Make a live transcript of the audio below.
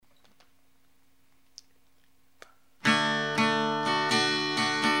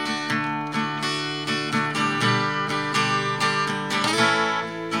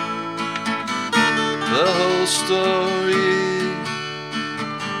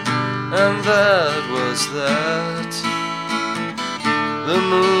and that was that. The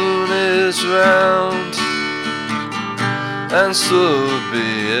moon is round, and so be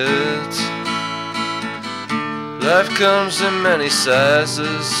it. Life comes in many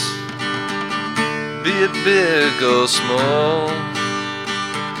sizes, be it big or small.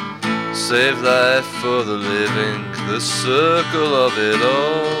 Save life for the living, the circle of it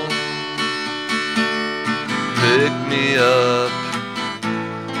all. Pick me up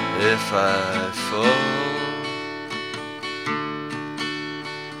if I fall.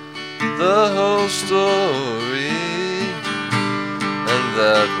 The whole story, and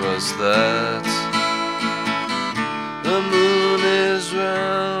that was that. The moon is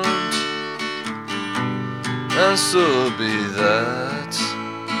round, and so be that.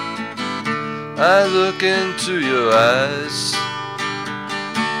 I look into your eyes,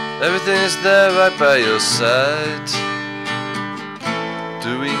 everything is there right by your side.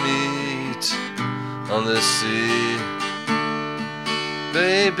 Do we meet on the sea?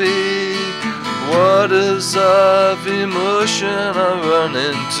 Baby, waters of emotion are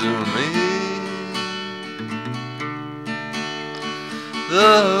running to me.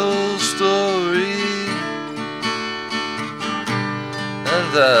 The whole story, and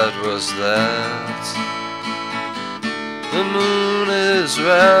that was that. The moon is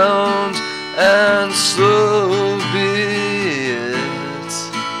round, and so be it.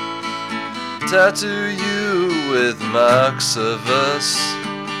 Tattoo you with marks of us.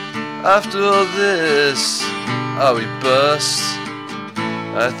 After all this, are we bust?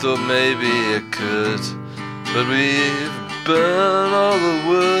 I thought maybe it could, but we've burned all the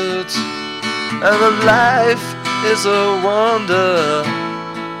wood, and the life is a wonder.